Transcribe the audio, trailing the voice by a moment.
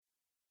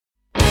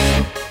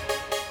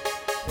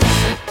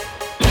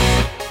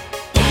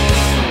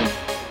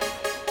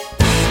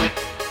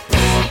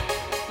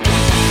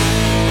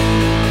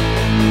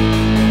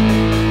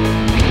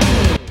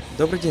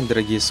Добрый день,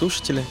 дорогие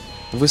слушатели!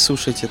 Вы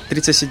слушаете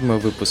 37-й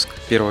выпуск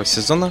первого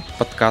сезона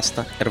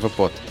подкаста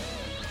РВПод.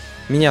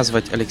 Меня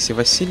зовут Алексей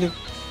Васильев,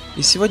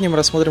 и сегодня мы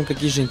рассмотрим,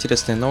 какие же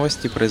интересные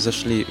новости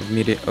произошли в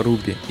мире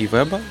Ruby и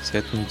веба за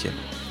эту неделю.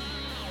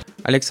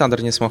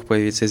 Александр не смог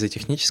появиться из-за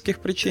технических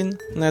причин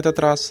на этот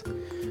раз,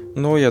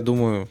 но я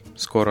думаю,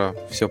 скоро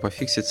все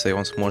пофиксится, и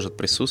он сможет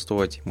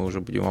присутствовать, мы уже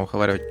будем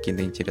обговаривать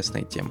какие-то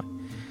интересные темы.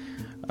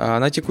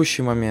 На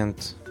текущий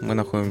момент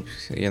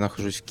я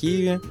нахожусь в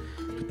Киеве.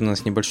 Тут у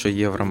нас небольшой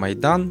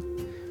Евромайдан,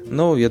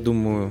 но я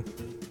думаю,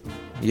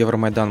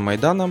 Евромайдан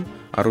майданом,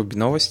 а Ruby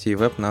новости и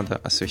веб надо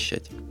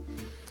освещать.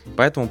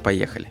 Поэтому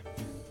поехали.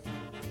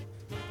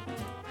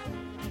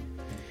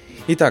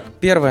 Итак,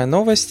 первая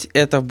новость —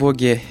 это в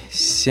блоге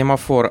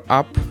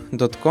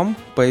semaphoreapp.com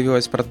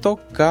появилась про то,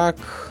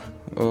 как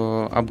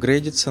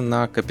апгрейдиться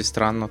на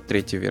Capistrano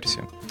 3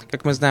 версию.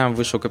 Как мы знаем,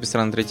 вышел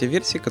Capistrano 3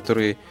 версии,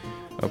 который,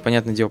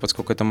 понятное дело,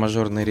 поскольку это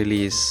мажорный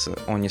релиз,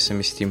 он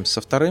несовместим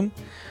со вторым.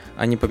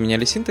 Они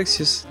поменяли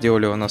синтаксис,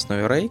 делали его на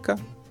основе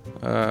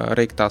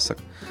рейк-тасок.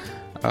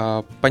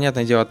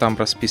 Понятное дело, там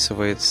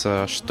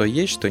расписывается, что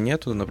есть, что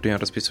нету. Например,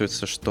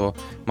 расписывается, что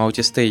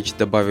multistage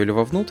добавили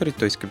вовнутрь,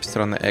 то есть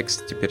Capistrano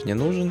X теперь не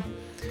нужен.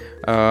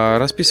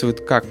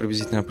 Расписывают, как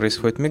приблизительно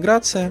происходит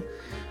миграция,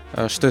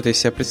 что это из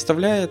себя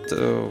представляет.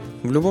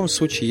 В любом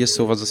случае,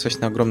 если у вас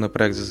достаточно огромный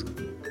проект с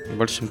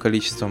большим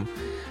количеством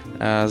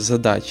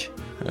задач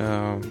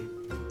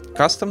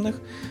кастомных,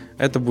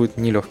 это будет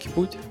нелегкий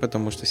путь,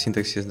 потому что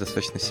синтаксис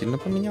достаточно сильно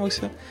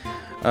поменялся.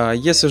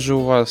 Если же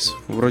у вас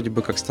вроде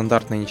бы как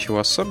стандартно ничего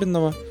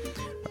особенного,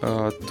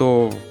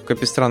 то в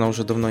Capistrano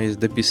уже давно есть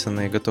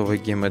дописанные готовые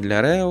гемы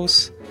для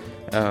Rails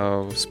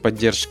с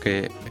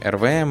поддержкой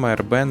RVM,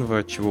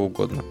 RBenv, чего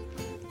угодно.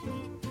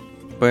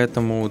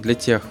 Поэтому для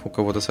тех, у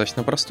кого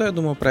достаточно простой, я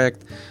думаю,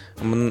 проект,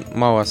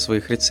 мало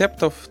своих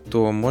рецептов,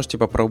 то можете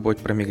попробовать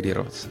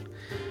промигрироваться.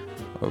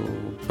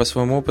 По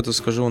своему опыту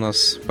скажу, у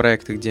нас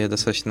проекты, где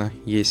достаточно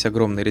есть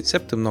огромные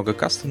рецепты, много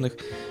кастомных,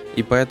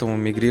 и поэтому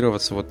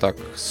мигрироваться вот так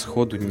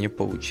сходу не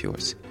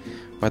получилось.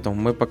 Поэтому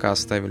мы пока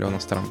оставили его на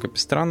старом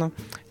Capistrano.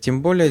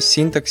 Тем более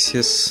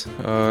синтаксис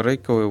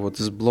рейковый вот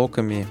с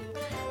блоками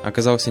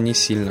оказался не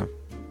сильно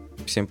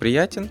всем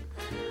приятен.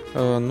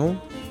 Ну,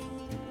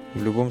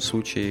 в любом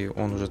случае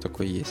он уже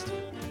такой есть.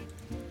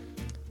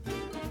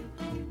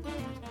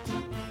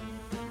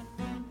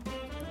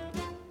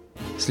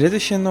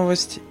 Следующая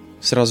новость.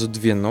 Сразу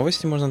две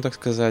новости, можно так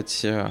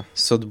сказать.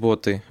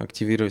 Сетботы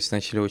активировались,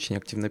 начали очень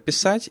активно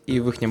писать,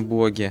 и в их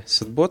блоге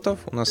сетботов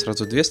у нас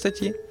сразу две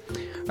статьи.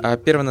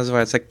 Первая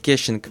называется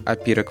Caching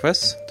API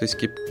Requests, то есть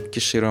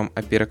кешируем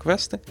API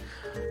реквесты.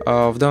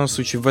 В данном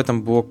случае в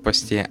этом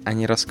блог-посте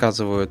они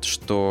рассказывают,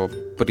 что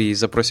при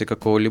запросе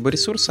какого-либо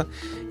ресурса,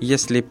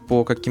 если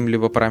по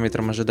каким-либо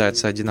параметрам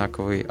ожидается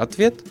одинаковый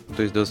ответ,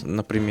 то есть,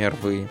 например,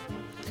 вы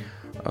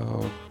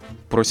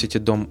просите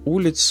дом,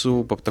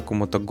 улицу по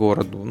такому-то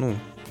городу, ну,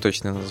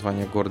 точное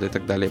название города и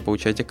так далее,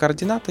 получаете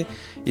координаты,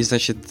 и,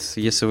 значит,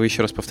 если вы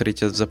еще раз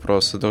повторите этот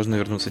запрос, должны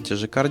вернуться те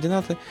же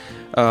координаты,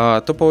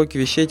 то по логике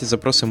вещей эти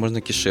запросы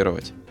можно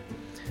кешировать.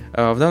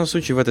 В данном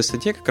случае в этой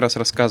статье как раз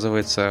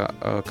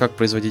рассказывается, как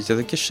производить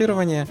это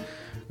кеширование,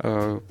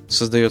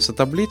 создается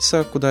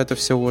таблица, куда это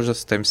все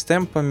ложится, с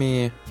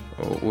таймстемпами,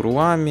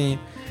 URL-ами,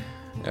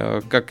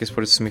 как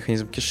используется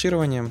механизм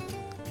кеширования.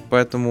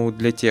 Поэтому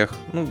для тех,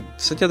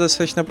 статья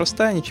достаточно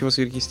простая, ничего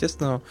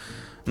сверхъестественного,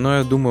 но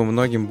я думаю,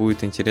 многим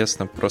будет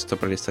интересно просто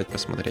пролистать,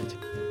 посмотреть.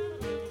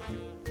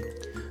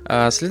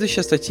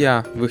 Следующая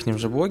статья в их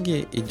же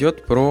блоге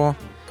идет про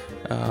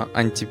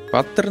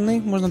антипаттерны,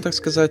 можно так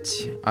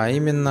сказать, а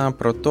именно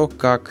про то,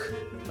 как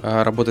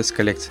работать с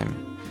коллекциями.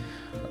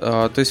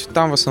 То есть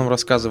там в основном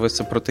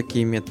рассказывается про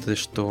такие методы,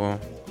 что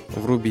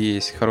в Ruby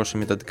есть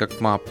хорошие методы,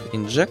 как map,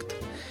 inject,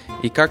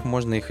 и как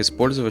можно их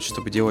использовать,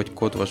 чтобы делать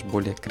код ваш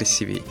более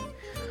красивее.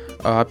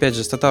 Опять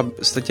же,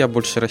 статья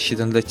больше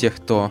рассчитана для тех,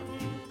 кто,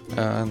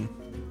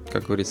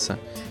 как говорится,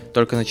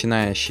 только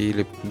начинающий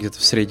или где-то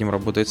в среднем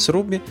работает с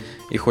Ruby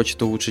и хочет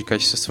улучшить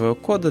качество своего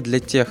кода. Для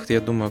тех,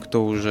 я думаю,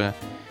 кто уже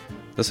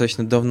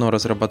достаточно давно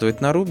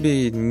разрабатывает на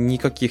Ruby,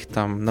 никаких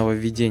там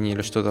нововведений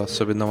или что-то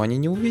особенного они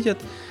не увидят,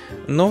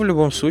 но в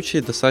любом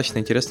случае достаточно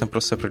интересно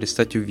просто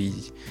пролистать и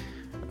увидеть.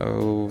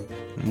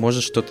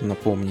 Может что-то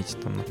напомнить,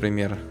 там,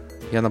 например,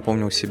 я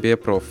напомнил себе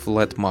про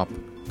flat map,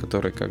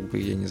 который как бы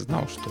я не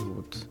знал, что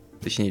вот...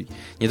 Точнее,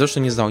 не то, что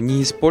не знал,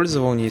 не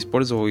использовал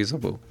и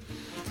забыл.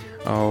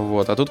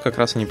 Вот. А тут как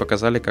раз они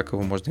показали, как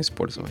его можно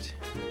использовать.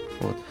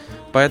 Вот.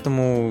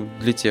 Поэтому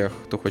для тех,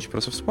 кто хочет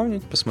просто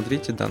вспомнить,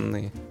 посмотрите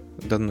данную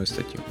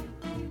статью.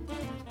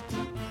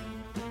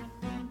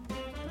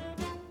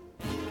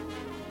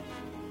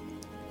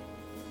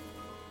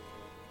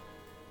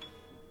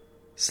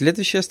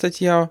 Следующая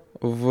статья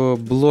в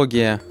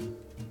блоге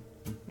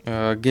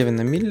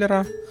Гевина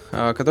Миллера,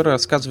 который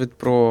рассказывает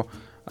про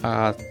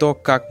то,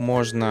 как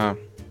можно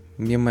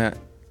мимо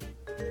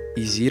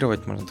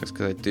изировать, можно так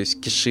сказать, то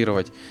есть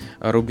кешировать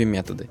Ruby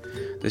методы.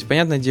 То есть,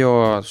 понятное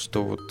дело,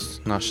 что вот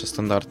наши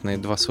стандартные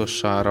 2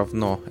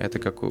 равно, это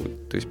то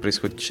есть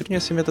происходит кеширование,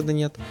 если метода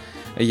нет,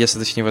 если,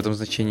 точнее, в этом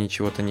значении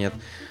чего-то нет.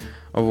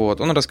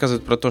 Вот. Он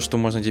рассказывает про то, что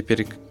можно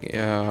теперь,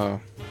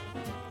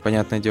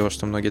 понятное дело,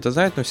 что многие это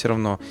знают, но все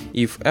равно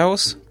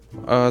if-else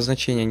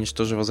значение они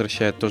что же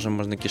возвращают, тоже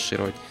можно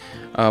кешировать.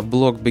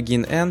 Блок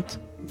begin-end,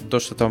 то,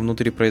 что там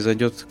внутри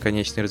произойдет,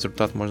 конечный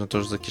результат можно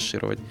тоже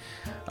закешировать.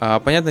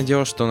 Понятное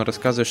дело, что он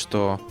рассказывает,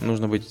 что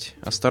нужно быть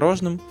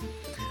осторожным.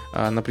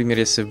 Например,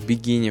 если в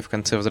begin в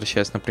конце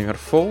возвращается, например,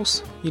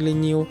 false или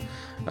nil,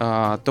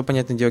 то,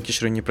 понятное дело,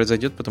 кеширование не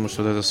произойдет, потому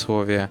что вот это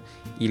условие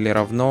или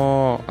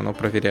равно, оно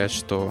проверяет,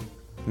 что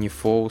не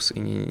false и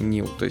не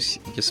nil. То есть,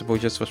 если,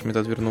 получается, ваш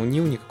метод вернул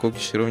nil, никакого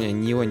кеширования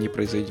nil не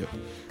произойдет.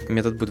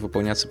 Метод будет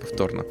выполняться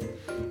повторно.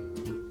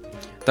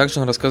 Также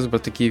он рассказывает про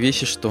такие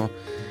вещи, что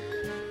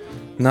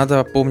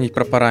надо помнить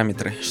про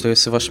параметры, что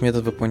если ваш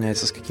метод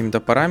выполняется с какими-то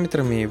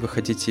параметрами, и вы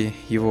хотите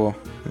его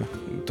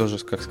тоже,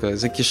 как сказать,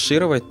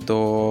 закешировать,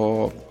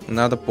 то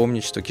надо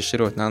помнить, что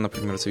кешировать надо,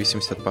 например, в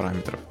зависимости от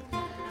параметров.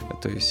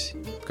 То есть,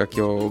 как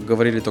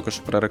говорили только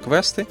что про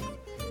реквесты,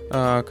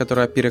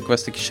 которые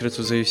API-реквесты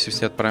кешируются в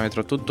зависимости от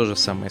параметров, тут то же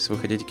самое. Если вы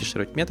хотите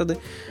кешировать методы,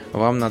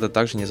 вам надо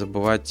также не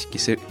забывать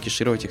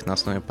кешировать их на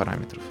основе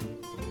параметров.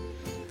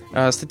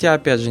 Статья,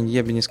 опять же,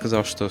 я бы не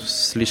сказал, что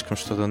слишком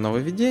что-то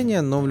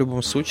нововведение, но в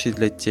любом случае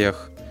для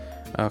тех,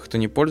 кто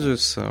не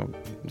пользуется,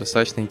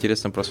 достаточно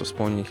интересно просто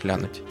вспомнить и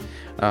глянуть.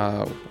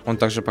 Он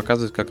также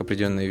показывает, как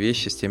определенные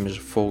вещи с теми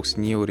же false,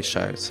 nil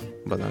решаются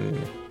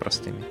банальными,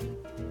 простыми.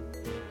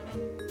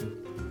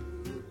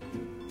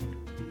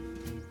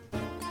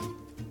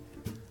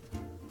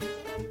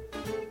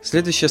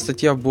 Следующая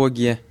статья в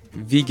блоге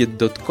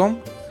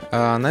wigit.com.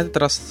 На этот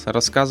раз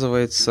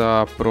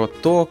рассказывается про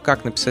то,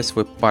 как написать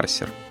свой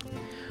парсер.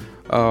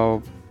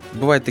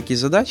 Бывают такие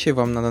задачи,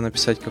 вам надо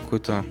написать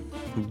какой-то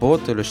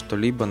бот или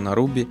что-либо на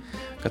Ruby,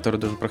 который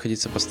должен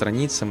проходиться по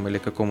страницам или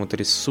какому-то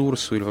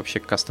ресурсу, или вообще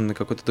кастомный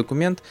какой-то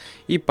документ,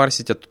 и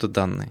парсить оттуда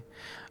данные.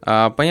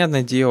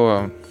 Понятное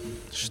дело,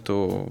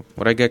 что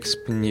regex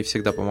не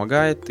всегда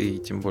помогает, и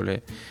тем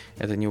более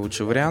это не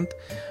лучший вариант.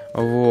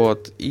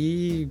 Вот.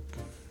 И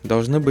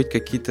должны быть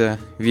какие-то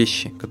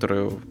вещи,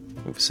 которые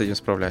с этим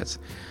справляются.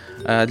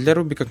 Для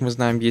Ruby, как мы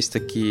знаем, есть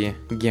такие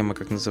геммы,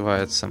 как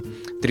называется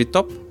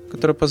treetop,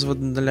 который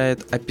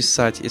позволяет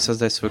описать и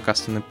создать свой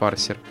кастомный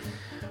парсер.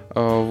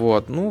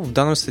 Вот. В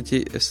данной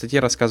статье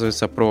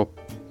рассказывается про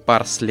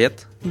parselet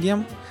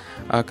гем,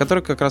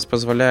 который как раз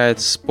позволяет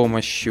с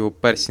помощью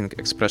parsing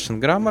expression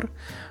grammar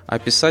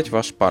описать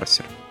ваш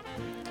парсер.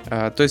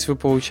 То есть вы,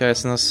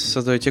 получается,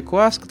 создаете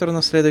класс, который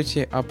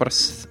наследуете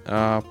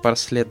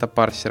парслета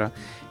парсера,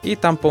 и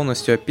там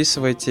полностью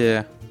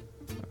описываете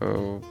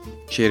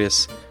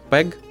через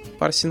peg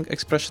parsing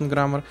expression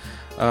grammar,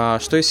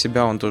 что из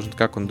себя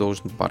как он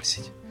должен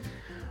парсить.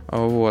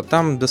 Вот.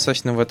 Там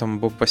достаточно в этом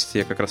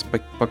блогпосте как раз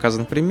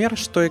показан пример,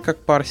 что и как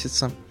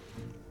парсится.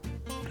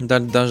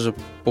 Даже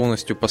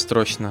полностью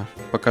построчно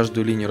по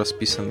каждую линию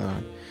расписано,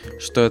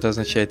 что это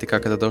означает и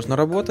как это должно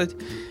работать.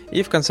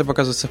 И в конце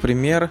показывается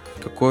пример,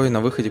 какой на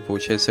выходе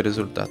получается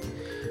результат.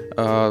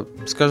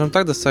 Скажем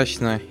так,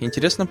 достаточно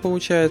интересно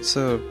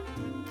получается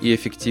и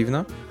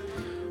эффективно.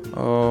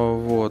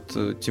 Вот.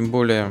 Тем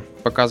более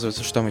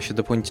показывается, что там еще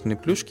дополнительные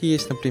плюшки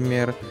есть,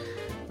 например.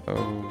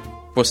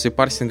 После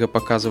парсинга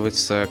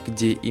показывается,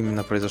 где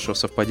именно произошло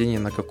совпадение,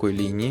 на какой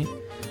линии.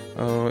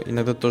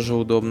 Иногда тоже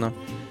удобно.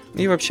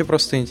 И вообще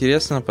просто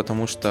интересно,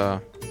 потому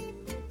что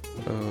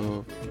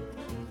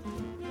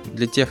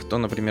для тех, кто,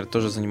 например,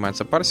 тоже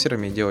занимается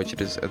парсерами и делает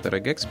через это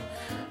regex,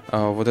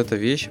 вот эта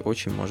вещь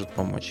очень может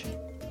помочь.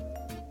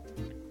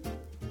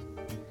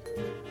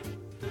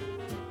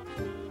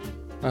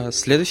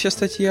 Следующая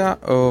статья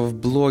в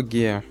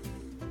блоге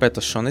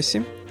Пэта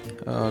Шонесси.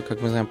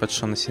 Как мы знаем, Пэт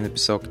Шонесси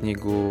написал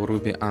книгу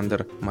Ruby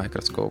Under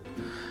Microscope,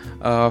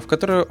 в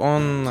которой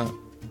он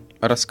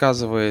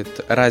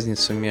рассказывает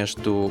разницу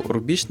между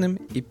рубишным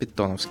и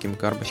питоновским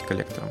garbage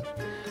коллектором.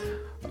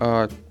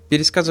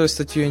 Пересказывать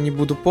статью я не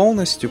буду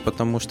полностью,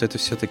 потому что это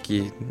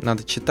все-таки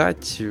надо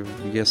читать.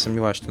 Я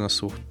сомневаюсь, что на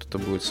слух кто-то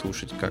будет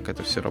слушать, как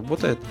это все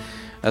работает.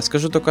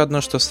 Скажу только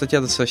одно, что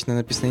статья достаточно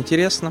написана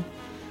интересно.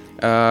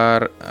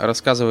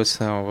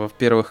 Рассказывается,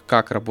 во-первых,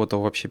 как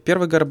работал вообще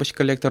первый garbage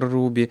коллектор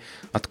Ruby,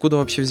 откуда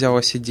вообще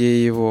взялась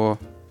идея его,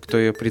 кто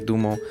ее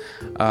придумал.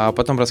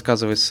 Потом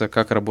рассказывается,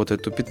 как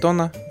работает у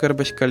Python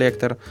garbage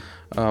коллектор,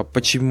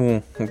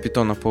 почему у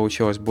Python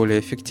получилось более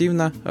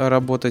эффективно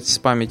работать с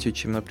памятью,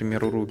 чем,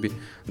 например, у Ruby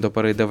до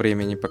поры до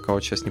времени, пока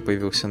вот сейчас не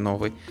появился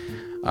новый.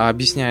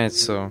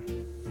 Объясняется,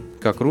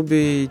 как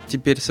Ruby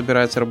теперь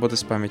собирается работать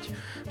с памятью,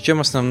 в чем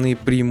основные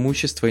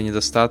преимущества и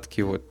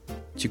недостатки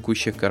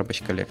текущих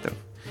garbage коллекторов.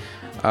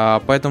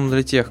 Поэтому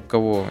для тех,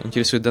 кого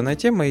интересует данная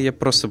тема, я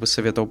просто бы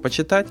советовал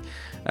почитать.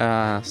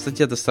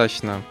 Статья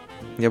достаточно,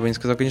 я бы не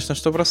сказал, конечно,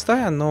 что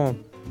простая, но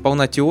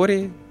полна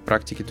теории,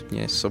 практики тут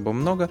не особо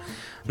много,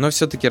 но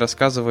все-таки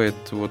рассказывает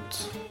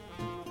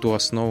ту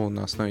основу,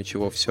 на основе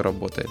чего все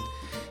работает.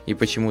 и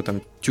почему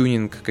там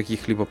тюнинг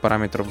каких-либо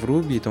параметров в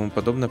Ruby и тому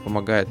подобное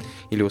помогает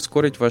или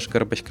ускорить ваш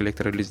garbage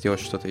collector, или сделать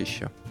что-то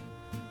еще.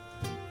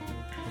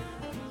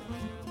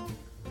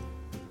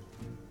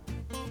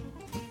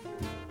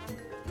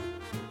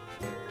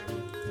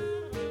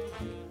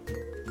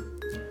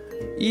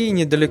 И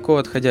недалеко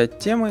отходя от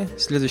темы,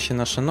 следующая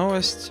наша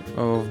новость.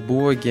 В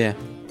блоге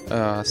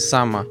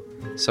Сама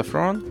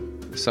Saffron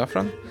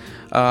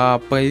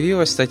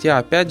появилась статья,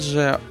 опять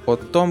же, о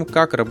том,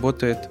 как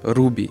работает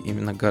Ruby,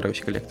 именно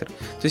garbage collector.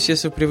 То есть,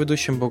 если в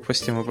предыдущем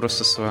блогпосте мы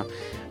просто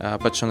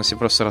подшонности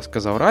просто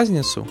рассказал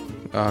разницу,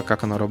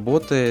 как оно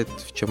работает,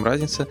 в чем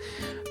разница,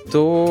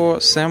 то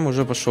Сэм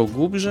уже пошел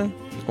глубже.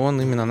 Он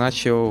именно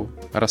начал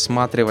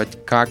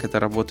рассматривать, как это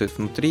работает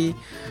внутри,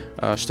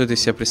 что это из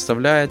себя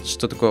представляет,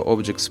 что такое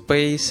Object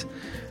Space,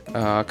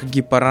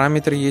 какие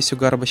параметры есть у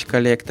garbage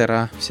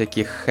коллектора,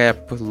 всякие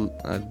хэп,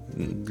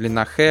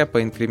 длина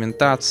хэпа,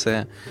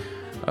 инкрементация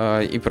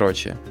и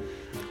прочее.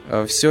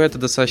 Все это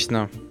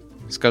достаточно,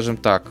 скажем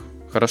так,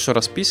 хорошо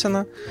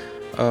расписано,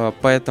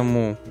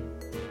 поэтому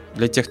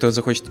для тех, кто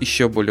захочет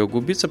еще более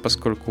углубиться,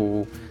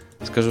 поскольку,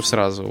 скажу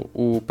сразу,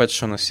 у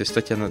Patchonos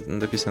статья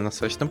написана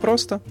достаточно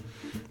просто.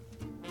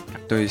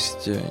 То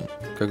есть,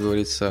 как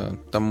говорится,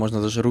 там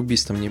можно даже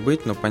рубистом не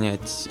быть, но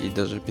понять, и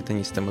даже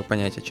питонистом, и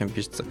понять, о чем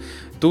пишется.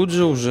 Тут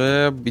же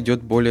уже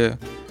идет более,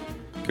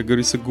 как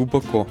говорится,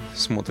 глубоко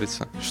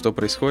смотрится, что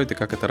происходит и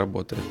как это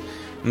работает.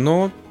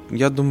 Но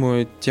я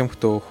думаю, тем,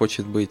 кто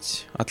хочет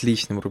быть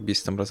отличным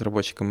рубистом,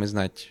 разработчиком и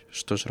знать,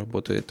 что же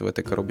работает в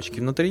этой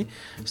коробочке внутри,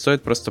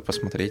 стоит просто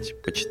посмотреть,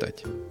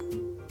 почитать.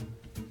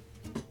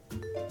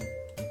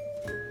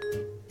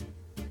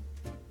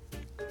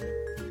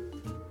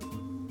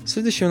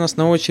 Следующий у нас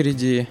на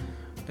очереди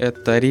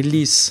это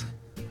релиз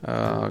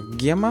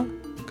гема,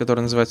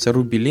 который называется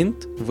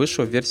RubyLint.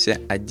 Вышла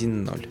версия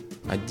 1.0.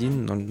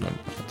 1.0.0, можно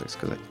так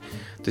сказать.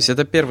 То есть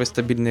это первый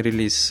стабильный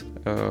релиз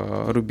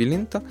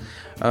RubyLint.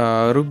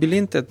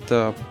 RubyLint —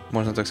 это,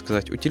 можно так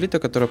сказать, утилита,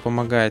 которая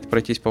помогает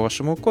пройтись по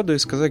вашему коду и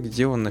сказать,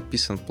 где он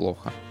написан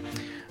плохо.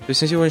 То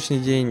есть на сегодняшний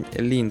день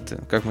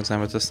lint, как мы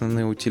знаем, это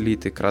основные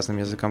утилиты к разным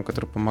языкам,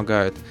 которые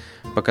помогают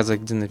показать,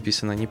 где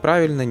написано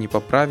неправильно, не по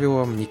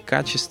правилам,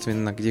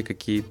 некачественно, где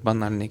какие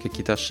банальные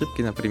какие-то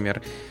ошибки,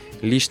 например,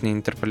 лишняя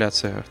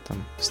интерполяция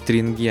там,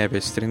 стринги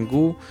опять в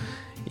стрингу,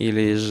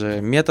 или же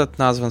метод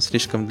назван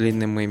слишком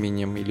длинным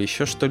именем, или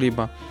еще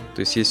что-либо. То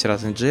есть есть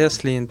разные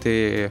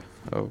JS-линты,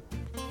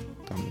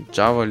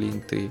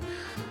 Java-линты.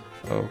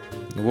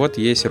 Вот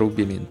есть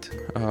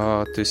RubyLint.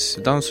 То есть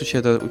в данном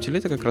случае эта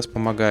утилита как раз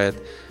помогает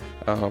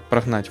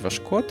прогнать ваш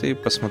код и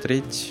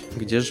посмотреть,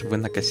 где же вы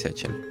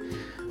накосячили.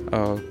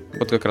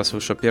 Вот как раз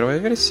вышла первая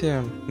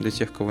версия. Для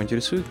тех, кого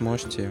интересует,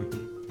 можете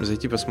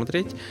зайти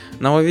посмотреть.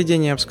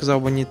 Нововведение, я бы сказал,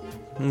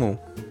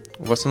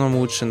 в основном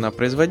лучше на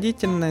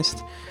производительность,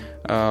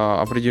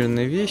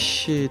 определенные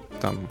вещи,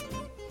 там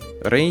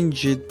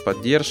рейнджи,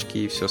 поддержки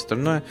и все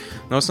остальное.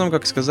 Но в основном,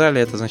 как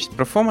сказали, это значит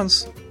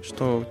performance,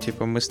 что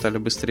типа мы стали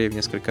быстрее в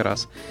несколько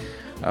раз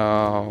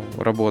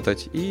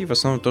работать. И в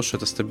основном то, что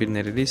это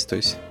стабильный релиз, то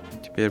есть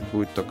теперь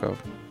будет только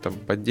там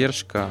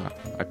поддержка,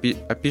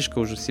 API-шка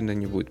уже сильно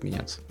не будет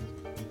меняться.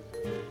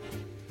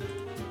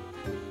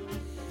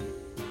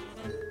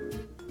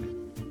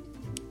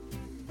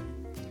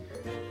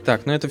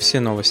 Так, это все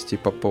новости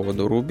по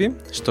поводу Ruby.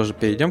 Что же,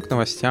 перейдем к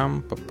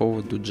новостям по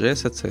поводу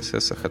JS,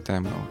 CSS,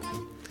 HTML.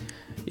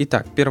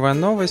 Итак, первая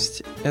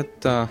новость —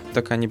 это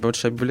такая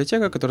небольшая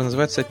библиотека, которая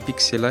называется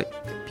Pixilator.js.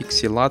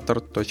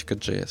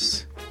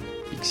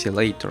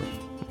 Pixilator,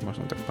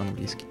 можно так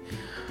по-английски.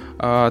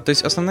 То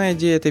есть основная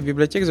идея этой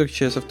библиотеки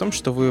заключается в том,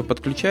 что вы ее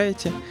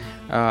подключаете,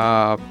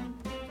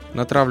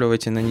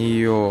 натравливаете на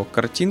нее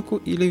картинку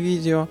или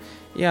видео,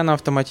 и она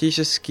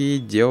автоматически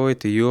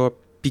делает ее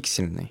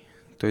пиксельной.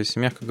 То есть,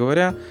 мягко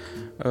говоря,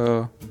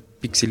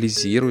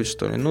 пикселизирует,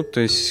 что ли.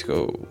 То есть,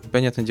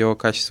 понятное дело,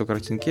 качество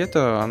картинки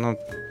оно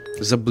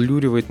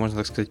заблюривает, можно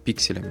так сказать,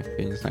 пикселями.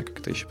 Я не знаю, как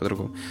это еще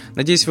по-другому.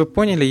 Надеюсь, вы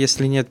поняли.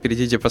 Если нет,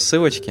 перейдите по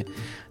ссылочке.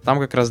 Там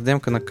как раз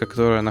демка,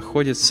 которая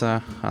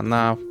находится,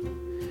 она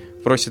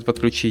просит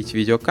подключить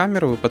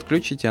видеокамеру. Вы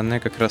подключите, она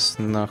как раз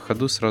на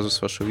ходу сразу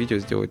с вашего видео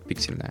сделает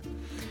пиксельное.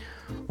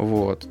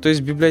 Вот. То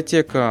есть,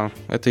 библиотека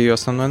 — это ее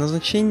основное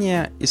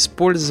назначение.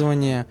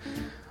 Использование,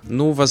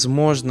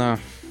 возможно,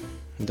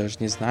 даже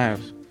не знаю,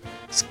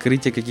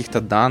 скрытие каких-то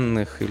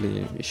данных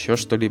или еще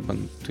что-либо.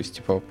 То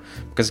есть,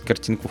 показать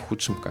картинку в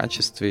худшем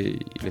качестве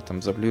или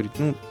там заблюрить.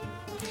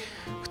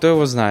 Кто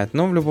его знает.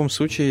 Но в любом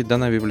случае,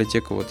 данная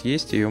библиотека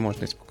есть, ее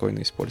можно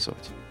спокойно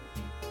использовать.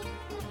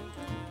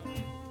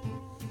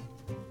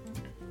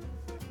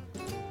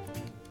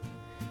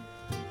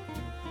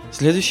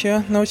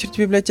 Следующая на очередь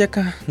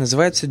библиотека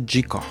называется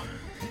Jico.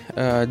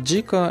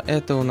 Jico —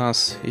 это у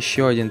нас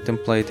еще один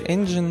template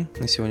engine.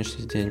 На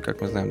сегодняшний день, как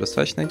мы знаем,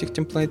 достаточно этих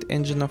template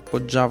engine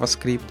под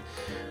JavaScript.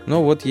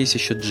 Но есть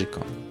еще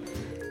Jico.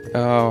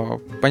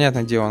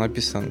 Понятное дело, он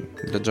написан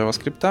для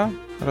JavaScript,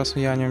 раз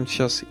я о нем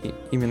сейчас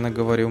именно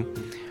говорю.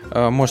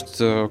 Может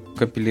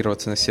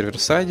компилироваться на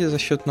сервер-сайде за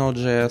счет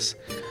Node.js.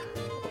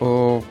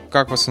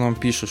 Как в основном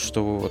пишут,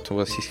 что вот у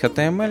вас есть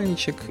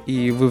HTML-ничек,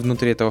 и вы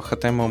внутри этого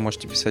HTML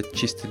можете писать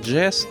чистый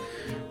JS,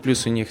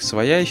 плюс у них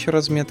своя еще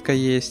разметка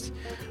есть,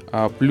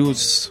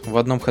 плюс в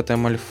одном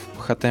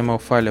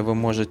HTML-файле вы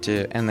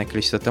можете энное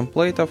количество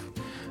темплейтов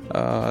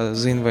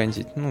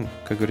заинвентить. Ну,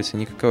 как говорится,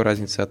 никакой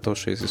разницы от того,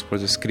 что если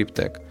использовать скрипт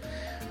тег.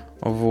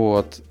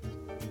 Вот.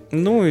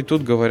 Ну и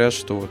тут говорят,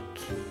 что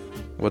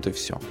вот и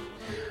все.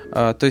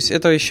 То есть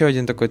это еще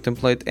один такой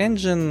template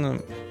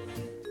engine.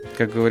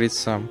 Как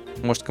говорится,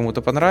 может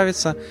кому-то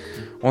понравится.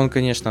 Он,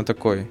 конечно,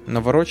 такой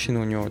навороченный,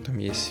 у него там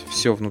есть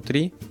все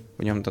внутри.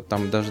 В нем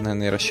там даже,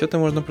 наверное, и расчеты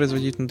можно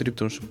производить внутри,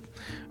 потому что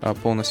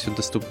полностью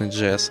доступный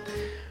JS.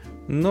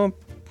 Но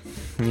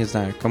не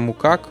знаю, кому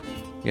как.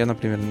 Я,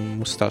 например,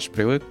 Мусташ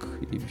привык,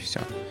 и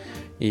все.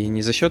 И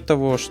не за счет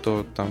того,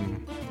 что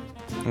там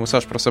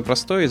Мусташ просто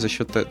простой, и за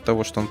счет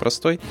того, что он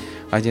простой,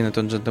 один и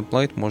тот же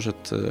темплейт может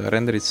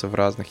рендериться в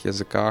разных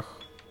языках.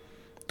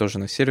 Тоже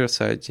на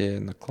сервер-сайде,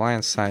 на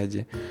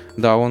клиент-сайде.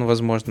 Да, он,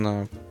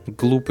 возможно,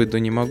 глупый до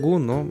не могу,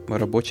 но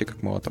рабочий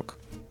как молоток.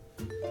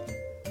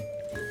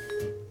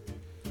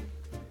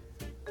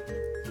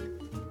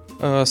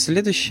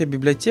 Следующая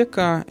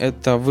библиотека —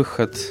 это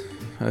выход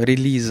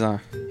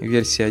релиза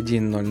версии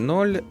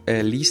 1.0.0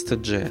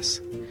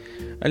 List.js.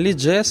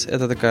 List.js —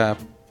 это такая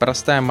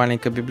простая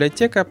маленькая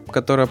библиотека,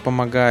 которая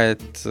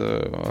помогает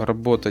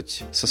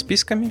работать со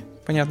списками,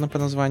 понятно по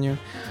названию,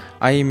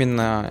 а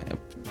именно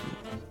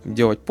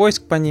делать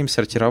поиск по ним,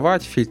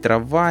 сортировать,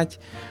 фильтровать,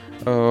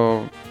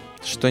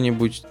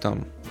 что-нибудь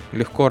там,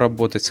 легко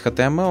работать с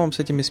HTML, с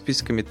этими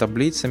списками,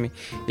 таблицами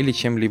или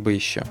чем-либо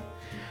еще.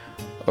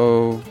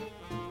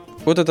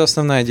 Вот это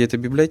основная идея этой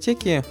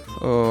библиотеки.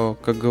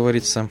 Как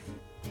говорится,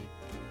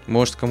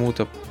 может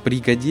кому-то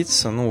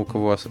пригодится, ну, у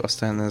кого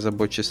постоянная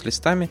забота с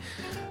листами,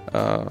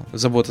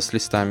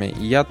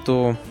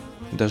 я-то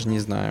даже не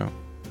знаю.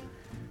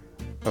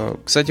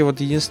 Кстати,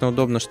 вот единственное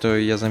удобно, что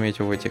я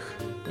заметил в этих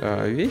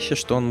вещи,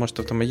 что он может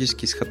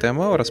автоматически из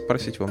HTML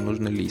распарсить вам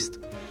нужный лист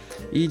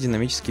и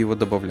динамически его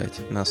добавлять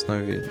на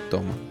основе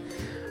дома.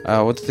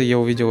 Вот это я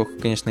увидел,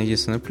 конечно,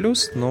 единственный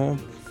плюс, но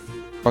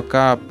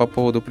пока по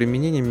поводу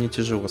применения мне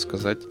тяжело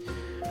сказать,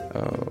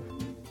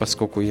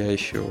 поскольку я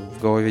еще в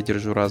голове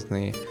держу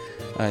разные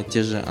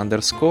те же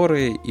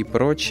андерскоры и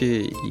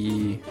прочее,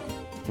 и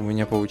у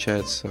меня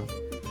получается...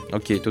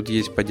 Окей, тут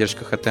есть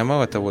поддержка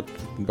HTML, это вот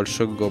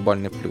большой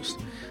глобальный плюс.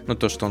 Ну,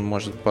 то, что он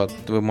может...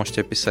 Вы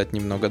можете описать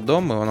немного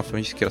дом, и он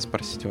автоматически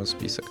распарсит его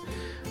список.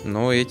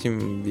 Но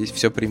этим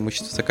все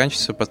преимущество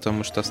заканчивается,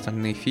 потому что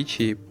остальные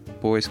фичи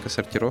поиска,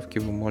 сортировки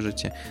вы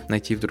можете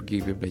найти в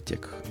других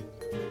библиотеках.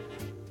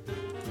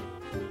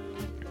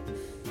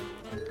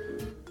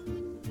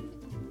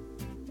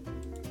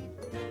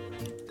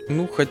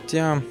 Ну,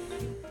 хотя,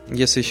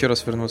 если еще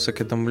раз вернуться к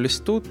этому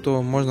листу,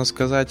 то можно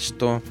сказать,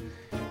 что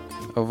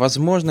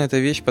возможно, эта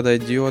вещь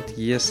подойдет,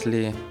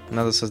 если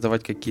надо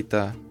создавать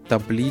какие-то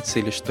таблицы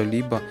или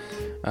что-либо,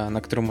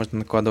 на которые можно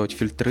накладывать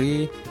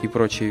фильтры и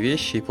прочие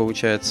вещи. И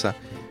получается,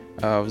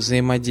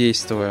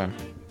 взаимодействуя,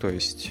 то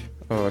есть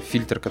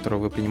фильтр, который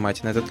вы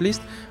принимаете на этот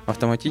лист,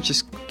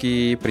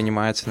 автоматически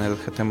принимается на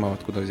этот HTML,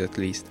 откуда взять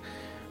лист.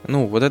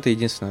 Ну, вот это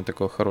единственное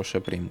такое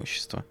хорошее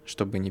преимущество,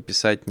 чтобы не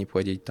писать, не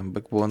плодить там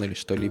бэкбон или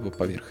что-либо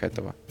поверх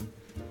этого.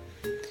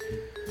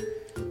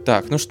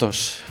 Так, ну что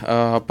ж,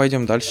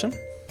 пойдем дальше.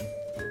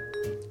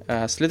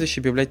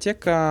 Следующая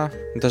библиотека,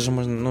 даже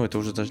можно, ну это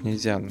уже даже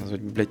нельзя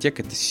назвать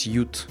библиотекой, это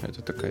Suite,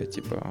 это такая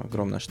типа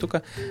огромная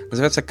штука,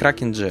 называется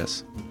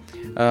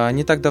Kraken.js.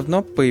 Не так давно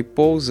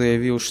PayPal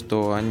заявил,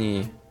 что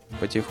они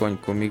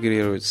потихоньку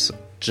мигрируют с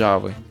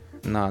Java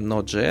на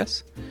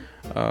Node.js.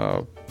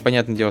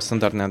 Понятное дело,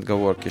 стандартные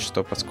отговорки,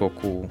 что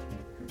поскольку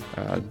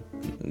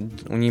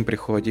у них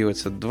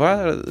приходилось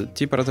два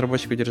типа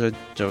разработчиков держать: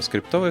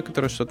 JavaScript,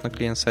 который что-то на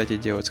клиент-сайте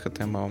делает с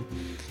HTML,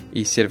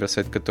 и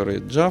сервер-сайт,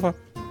 который Java.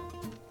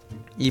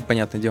 И,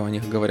 понятное дело, они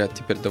говорят,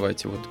 теперь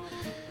давайте вот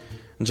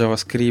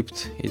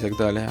JavaScript и так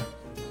далее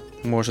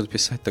может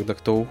писать тогда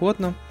кто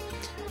угодно.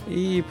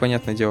 И,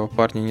 понятное дело,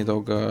 парни,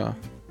 недолго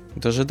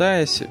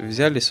дожидаясь,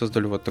 взяли и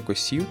создали вот такой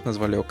Suite,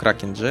 назвали его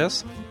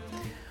Kraken.js.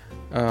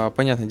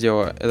 Понятное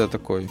дело, это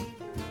такой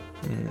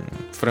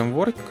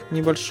фреймворк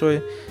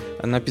небольшой.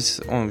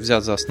 Он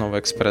взят за основу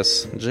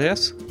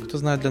Express.js, кто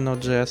знает, для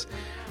Node.js.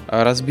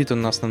 Разбит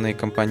он на основные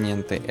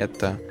компоненты.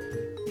 Это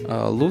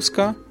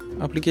Lua,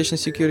 Application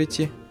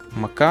Security,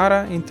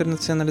 Макара,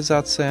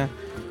 интернационализация,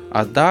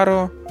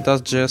 Adaro,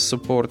 Dust.js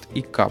Support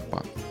и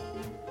Kappa,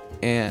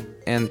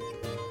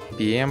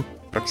 NPM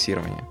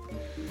проксирование.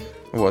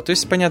 Вот, то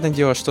есть, понятное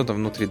дело, что там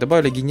внутри.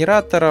 Добавили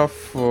генераторов,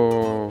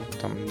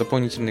 там,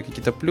 дополнительные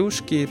какие-то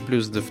плюшки,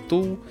 плюс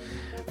DevTool.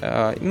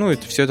 Ну, и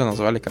все это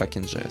назвали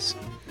Kraken.js.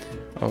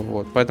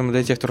 Вот, поэтому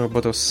для тех, кто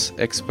работал с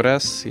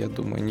Express, я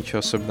думаю, ничего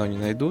особенного не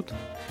найдут.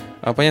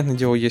 Понятное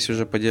дело, есть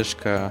уже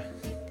поддержка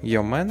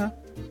Yeoman.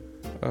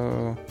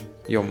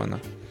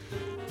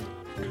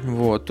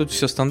 Вот, тут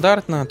все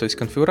стандартно, то есть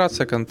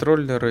конфигурация,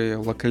 контроллеры,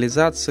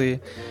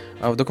 локализации.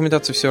 В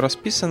документации все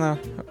расписано,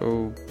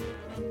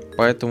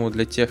 поэтому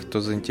для тех,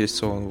 кто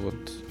заинтересован вот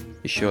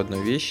еще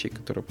одной вещи,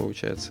 которая,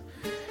 получается,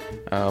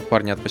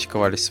 парни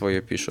отпочковались,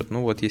 свое пишут.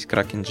 Ну вот есть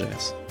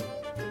Kraken.js.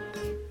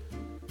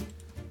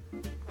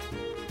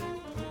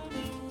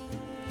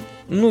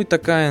 Ну и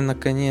такая,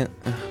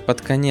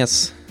 под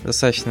конец,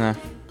 достаточно,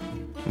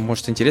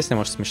 может, интересная,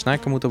 может, смешная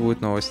кому-то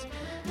будет новость.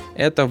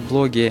 Это в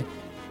блоге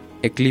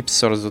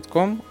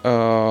eclipsesource.com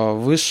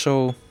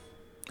вышел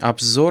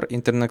обзор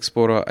Internet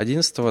Explorer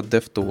 11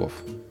 DevTools.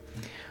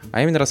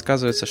 А именно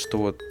рассказывается, что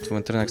вот в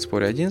Internet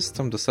Explorer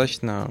 11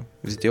 достаточно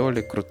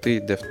сделали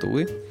крутые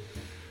DevTools.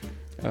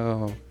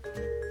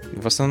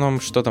 В основном,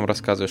 что там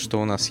рассказывает,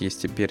 что у нас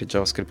есть теперь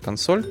JavaScript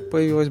консоль,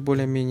 появилась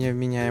более-менее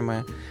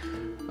вменяемая.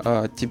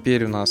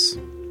 Теперь у нас,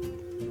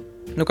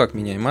 ну как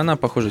меняемая, она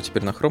похожа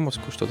теперь на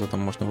хромовскую, что-то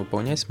там можно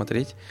выполнять,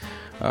 смотреть.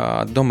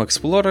 DOM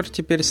Explorer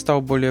теперь стал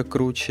более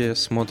круче,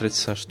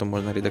 смотрится, что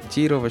можно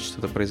редактировать,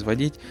 что-то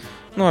производить.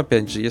 Ну,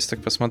 опять же, если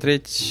так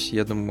посмотреть,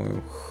 я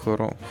думаю,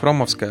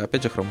 хромовская,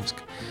 опять же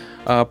хромовская.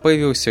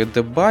 Появился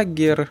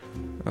дебаггер,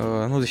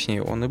 ну,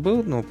 точнее, он и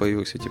был, но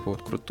появился типа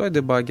вот крутой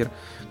дебаггер,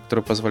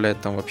 который позволяет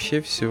там вообще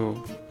все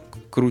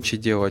круче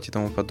делать и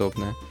тому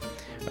подобное.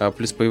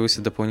 Плюс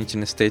появился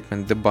дополнительный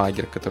statement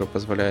debugger, который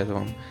позволяет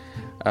вам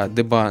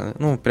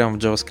ну, прямо в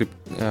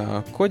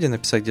JavaScript коде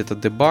написать где-то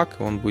debug,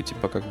 он будет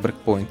типа как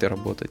брейкпоинты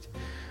работать.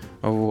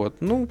 Вот.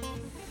 Ну,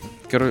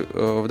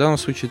 в данном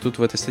случае тут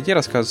в этой статье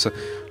рассказывается,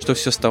 что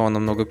все стало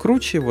намного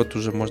круче, вот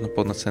уже можно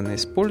полноценно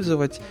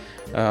использовать.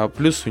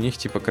 Плюс у них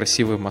типа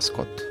красивый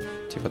маскот,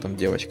 типа там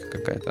девочка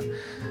какая-то.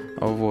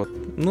 Вот.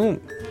 Ну,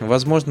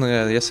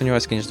 возможно, я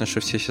сомневаюсь, конечно, что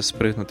все сейчас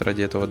спрыгнут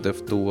ради этого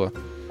DevTools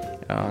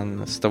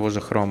с того же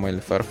Chrome или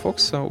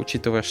Firefox,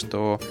 учитывая,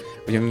 что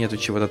в нем нету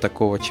чего-то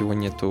такого, чего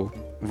нету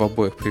в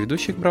обоих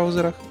предыдущих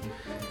браузерах.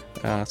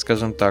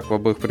 Скажем так, в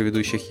обоих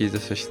предыдущих есть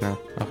достаточно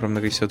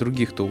огромное количество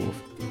других тулов.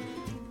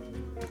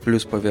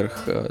 Плюс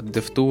поверх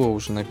DevTools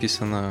уже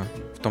написано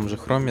в том же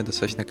Chrome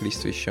достаточное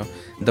количество еще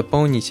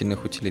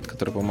дополнительных утилит,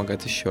 которые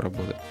помогают еще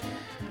работать.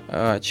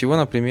 Чего,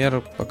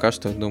 например, пока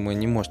что, я думаю,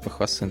 не может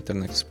похвастаться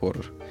Internet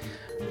Explorer.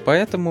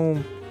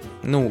 Поэтому,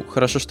 ну,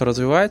 хорошо, что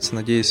развивается.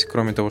 Надеюсь,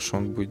 кроме того, что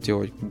он будет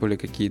делать более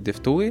какие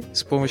DevTools,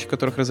 с помощью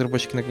которых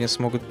разработчики наконец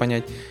смогут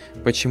понять,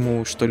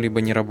 почему что-либо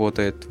не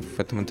работает в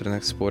этом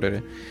Internet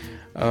Explorer,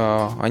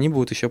 они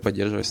будут еще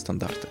поддерживать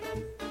стандарты.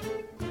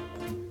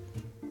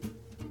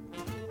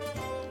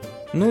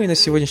 Ну и на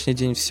сегодняшний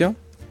день все.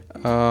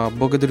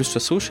 Благодарю, что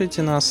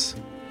слушаете нас.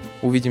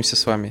 Увидимся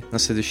с вами на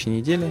следующей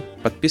неделе.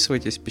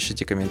 Подписывайтесь,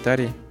 пишите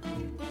комментарии.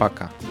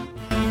 Пока.